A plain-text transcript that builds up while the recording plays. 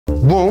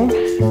boom.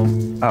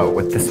 Oh,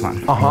 with this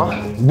one.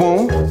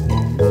 Boom.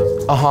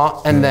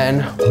 And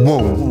then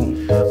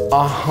boom.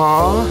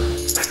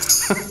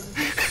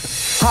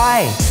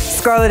 Hi,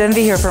 Scarlet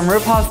here from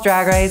RuPaul's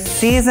Drag Race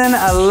Season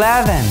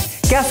 11.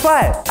 Guess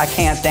what? I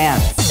can't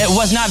dance. It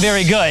was not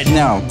very good.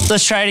 No.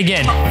 Let's try it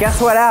again.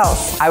 Guess what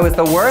else? I was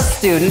the worst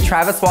student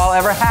Travis Wall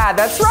ever had.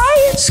 That's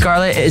right.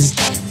 Scarlet is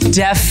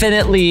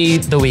definitely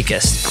the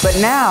weakest. But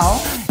now,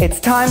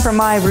 it's time for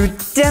my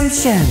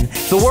redemption.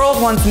 The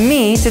world wants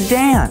me to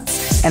dance.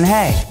 And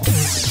hey, the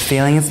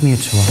feeling is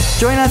mutual.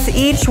 Join us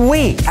each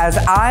week as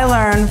I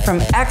learn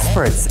from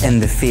experts in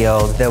the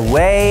field the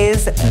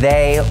ways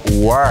they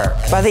work.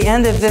 By the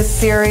end of this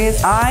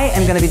series, I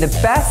am gonna be the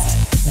best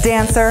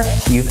dancer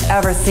you've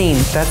ever seen.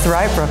 That's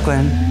right,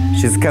 Brooklyn.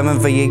 She's coming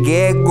for your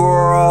gig,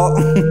 girl.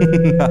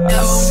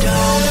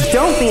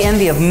 Don't be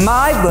envy of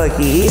my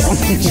boogie.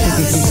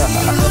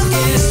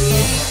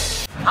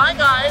 Hi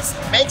guys,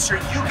 make sure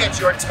you get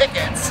your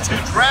tickets to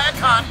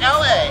DragCon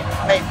LA,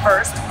 May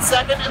 1st,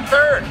 2nd, and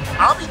 3rd.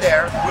 I'll be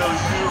there, will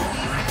you?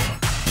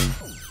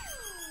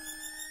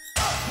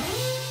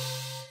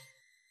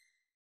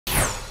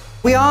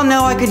 We all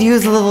know I could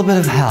use a little bit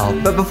of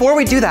help, but before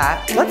we do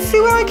that, let's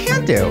see what I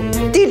can do.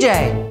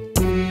 DJ,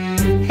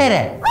 hit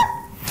it.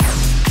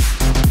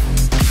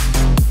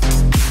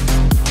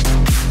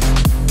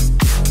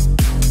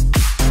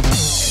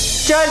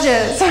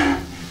 Judges,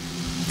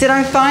 did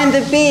I find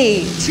the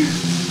beat?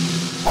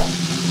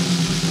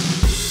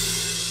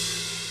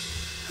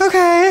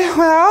 Okay,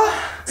 well,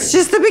 it's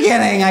just the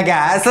beginning, I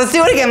guess. Let's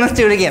do it again, let's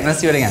do it again, let's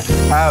do it again.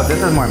 Oh,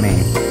 this is more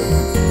me.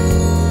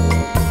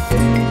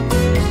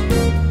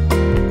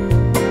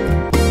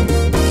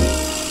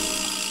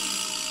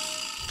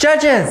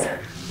 Judges!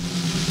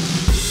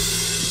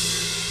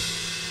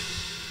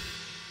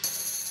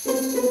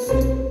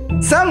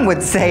 Some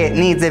would say it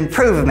needs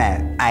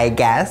improvement, I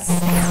guess.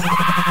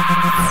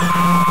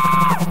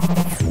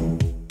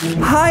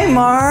 Hi,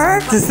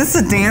 Mark. Is this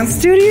a dance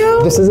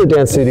studio? This is a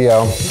dance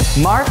studio.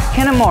 Mark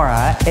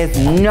Kanemura is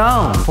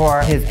known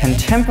for his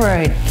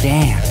contemporary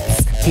dance.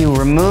 He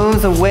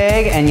removes a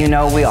wig, and you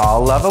know we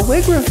all love a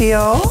wig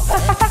reveal.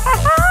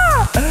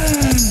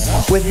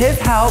 With his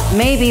help,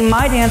 maybe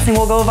my dancing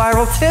will go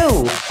viral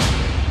too.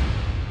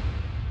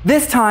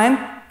 This time,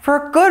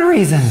 for a good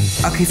reason.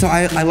 Okay, so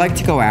I like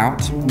to go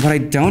out. What I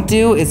don't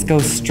do is go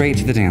straight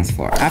to the dance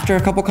floor. After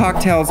a couple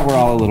cocktails, we're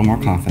all a little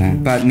more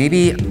confident, but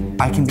maybe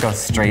I can go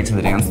straight to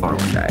the dance floor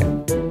one day.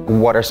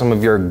 What are some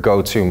of your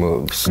go-to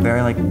moves?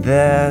 Very like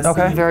this.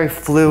 Okay. Very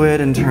fluid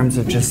in terms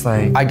of just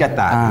like... I get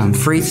that.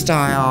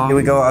 Freestyle. Here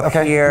we go up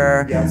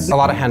here. Yes. A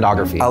lot of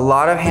handography. A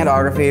lot of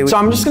handography. So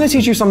I'm just gonna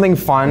teach you something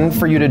fun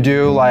for you to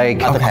do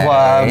like at the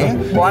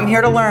club. Well, I'm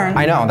here to learn.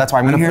 I know, that's why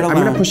I'm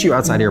gonna push you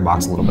outside of your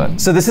box a little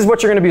bit. So this is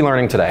what you're gonna be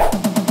learning today.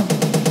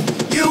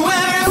 You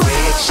wear it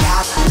wig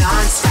shop,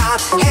 non-stop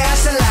hair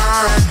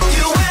salon.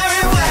 You wear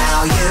it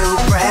well, you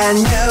brand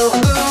new.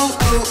 Ooh,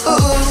 ooh, ooh,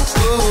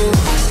 ooh.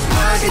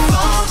 Work it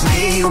for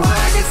me,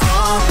 work it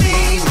for me,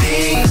 me.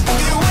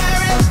 You wear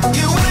it,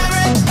 you wear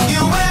it,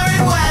 you wear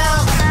it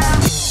well.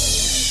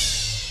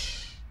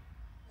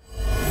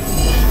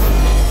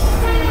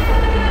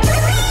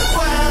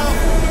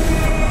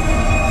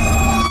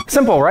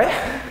 Simple, right?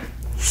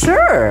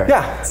 Sure.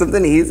 Yeah.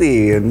 Something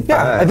easy and fun.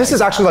 Yeah, this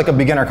is actually like a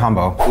beginner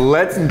combo.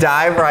 Let's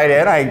dive right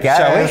in, I guess.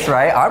 Shall we?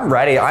 Right?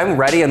 I'm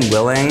ready and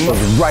willing.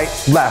 Right,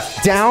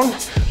 left, down,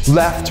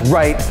 left,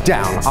 right,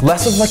 down.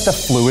 Less of like the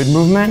fluid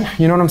movement,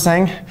 you know what I'm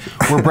saying?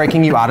 We're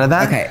breaking you out of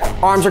that. Okay.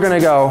 Arms are gonna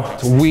go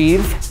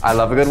weave. I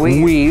love a good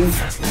weave. Weave,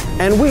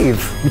 and weave.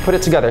 You put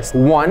it together.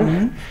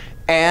 1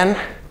 and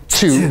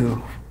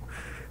 2.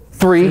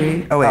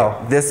 3. Oh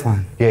wait, this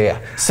one. Yeah.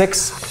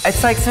 6.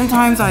 It's like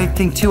sometimes I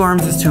think 2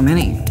 arms is too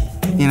many,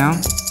 you know?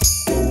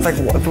 It's like,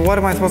 what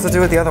am I supposed to do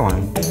with the other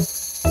one?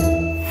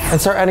 And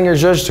start adding your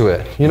zhuzh to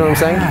it. You know what I'm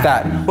saying?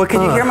 That. Well,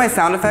 can you hear my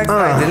sound effects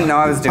that I didn't know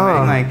I was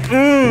doing? Like,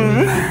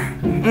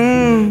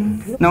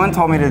 No one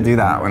told me to do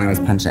that when I was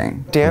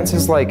punching. Dance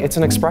is like, it's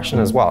an expression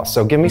as well.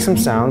 So give me some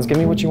sounds, give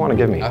me what you want to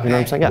give me. Okay. You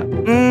know what I'm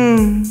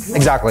saying? Yeah.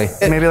 Exactly.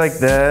 Maybe like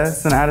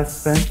this and add a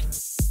spin.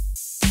 Just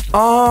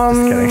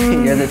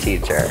kidding. You're the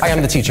teacher. I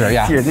am the teacher,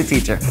 yeah. You're the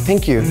teacher.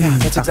 Thank you. Yeah,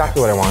 that's exactly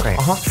what I want. Great.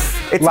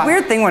 It's a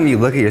weird thing when you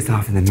look at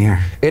yourself in the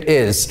mirror. It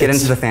is. Get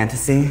into the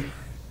fantasy.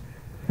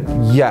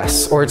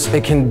 Yes, or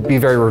it can be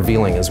very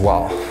revealing as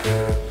well.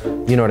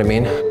 You know what I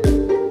mean?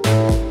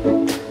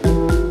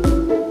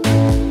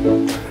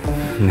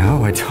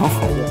 No, I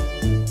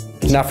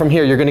don't. Now from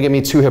here, you're gonna give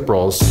me 2 hip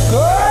rolls.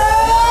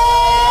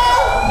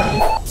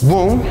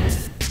 Boom.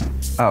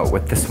 Oh,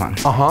 with this one.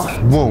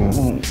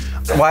 Boom.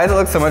 Why does it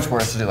look so much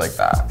worse to do like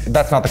that?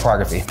 That's not the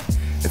choreography.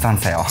 It's on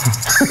sale.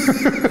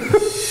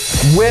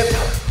 Whip,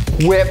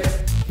 whip,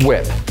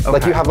 whip. Okay.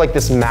 Like you have like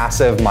this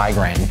massive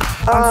migraine.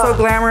 I'm so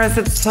glamorous,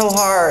 it's so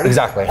hard.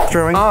 Exactly.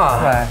 Throwing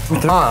this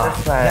way.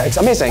 Yeah, it's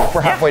amazing.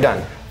 We're halfway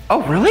done.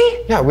 Oh,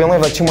 really? Yeah, we only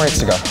have like 2 more hits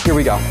to go. Here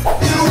we go.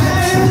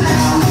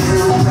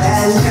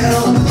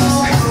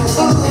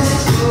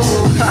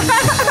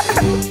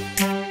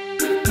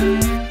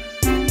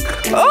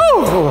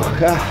 Oh!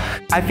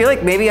 I feel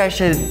like maybe I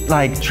should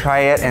like try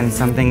it in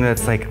something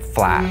that's like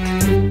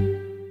flat.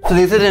 So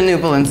these are the new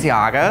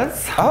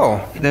Balenciagas.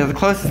 Oh. They're the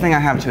closest thing I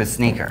have to a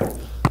sneaker.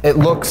 It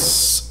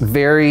looks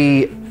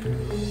very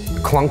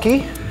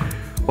clunky.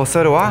 Well,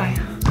 so do I.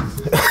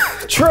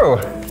 True.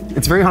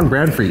 It's very on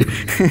brand for you.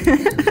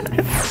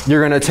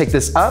 You're gonna take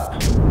this up,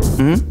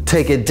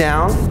 take it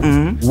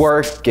down,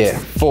 work it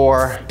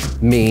for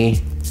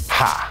me.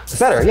 Ha. It's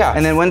better, yeah.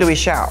 And then when do we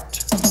shout?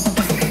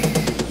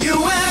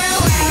 You wear it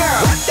well,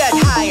 girl. That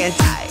high and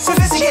tight.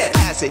 Sophisticated,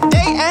 acid,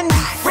 day and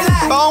night.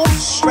 Relax, bone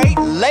straight,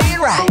 lay it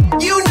right.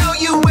 You know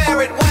you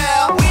wear it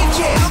well.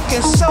 Weekend,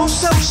 looking so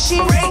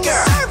chic. Breaker,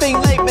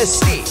 serving late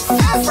mystique.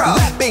 Afro,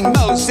 lapping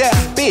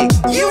Mozambique.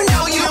 You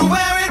know you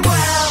wear it well.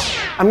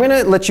 I'm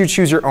gonna let you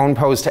choose your own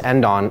pose to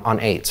end on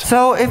 8.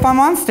 So if I'm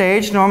on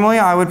stage, normally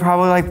I would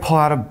probably like pull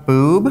out a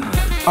boob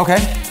Okay.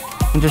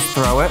 and just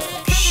throw it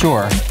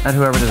Sure. at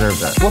whoever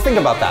deserves it. We'll think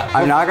about that.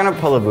 I'm not gonna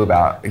pull a boob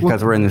out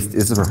because we're in this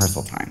is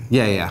rehearsal time.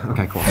 Yeah.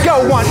 Okay, cool.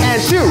 Go 1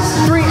 and 2,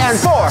 3 and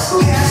 4,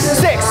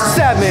 6,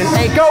 7,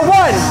 8. Go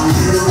 1,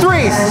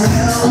 3,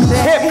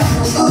 hip,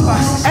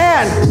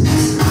 and.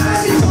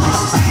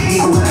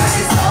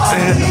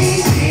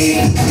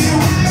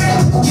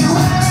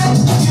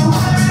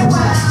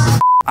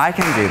 I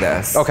can do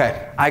this.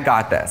 Okay. I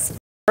got this.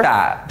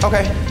 That.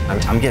 Okay.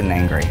 I'm getting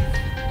angry.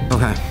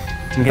 Okay.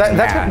 I'm getting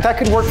mad. That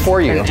could work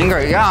for you.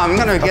 Angry. Yeah, I'm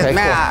gonna get Okay,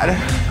 mad.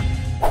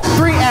 Cool.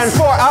 3 and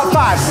 4, out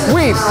 5.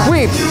 Weave,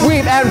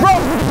 and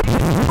roll.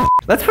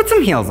 Let's put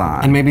some heels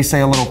on. And maybe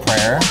say a little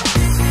prayer.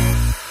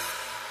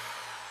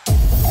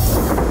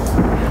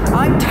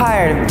 I'm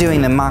tired of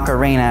doing the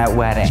Macarena at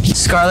weddings.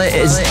 Scarlet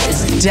is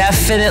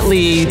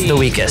definitely the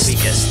weakest.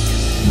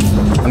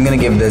 I'm gonna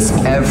give this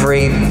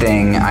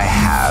everything I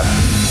have.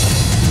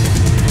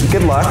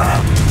 Good luck.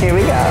 Here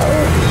we go.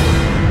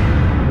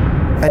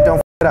 And don't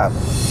f it up.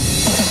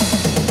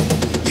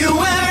 You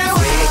wear it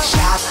wig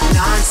shop,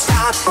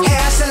 non-stop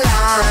hair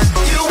salon.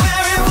 You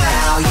wear it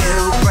well,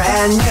 you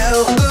brand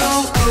new.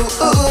 Ooh, ooh,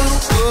 ooh,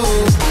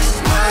 ooh.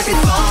 Work it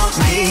for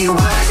me,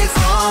 work it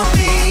for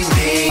me,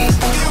 me.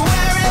 You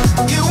wear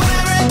it, you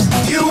wear it,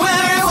 you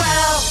wear it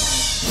well.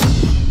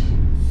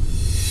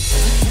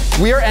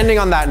 We are ending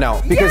on that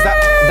note because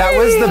that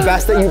was the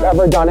best that you've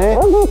ever done it.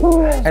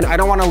 And I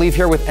don't want to leave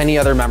here with any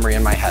other memory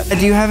in my head.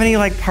 Do you have any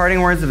like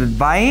parting words of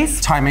advice?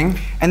 Timing.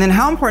 And then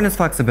how important is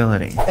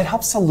flexibility? It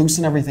helps to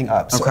loosen everything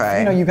up. So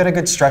Okay. if, you get a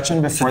good stretch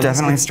in before So this,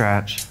 definitely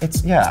stretch.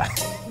 It's yeah.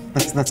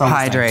 That's all I'm saying.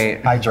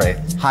 Hydrate. Hydrate.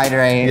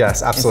 Hydrate.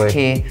 Yes,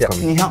 absolutely. Is key. Yeah.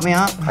 Can you help me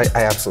up? I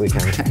absolutely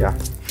can. Yeah.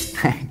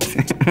 Thanks.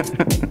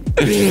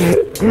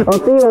 I'll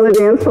see you on the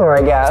dance floor,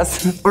 I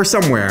guess. Or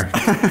somewhere.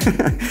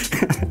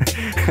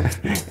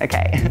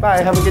 Okay.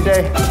 Bye. Have a good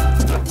day.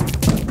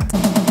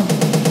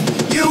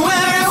 You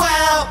wear it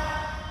well.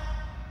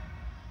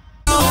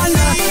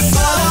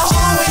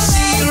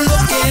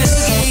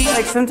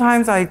 Like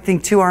sometimes I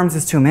think 2 arms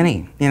is too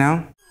many, you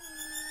know?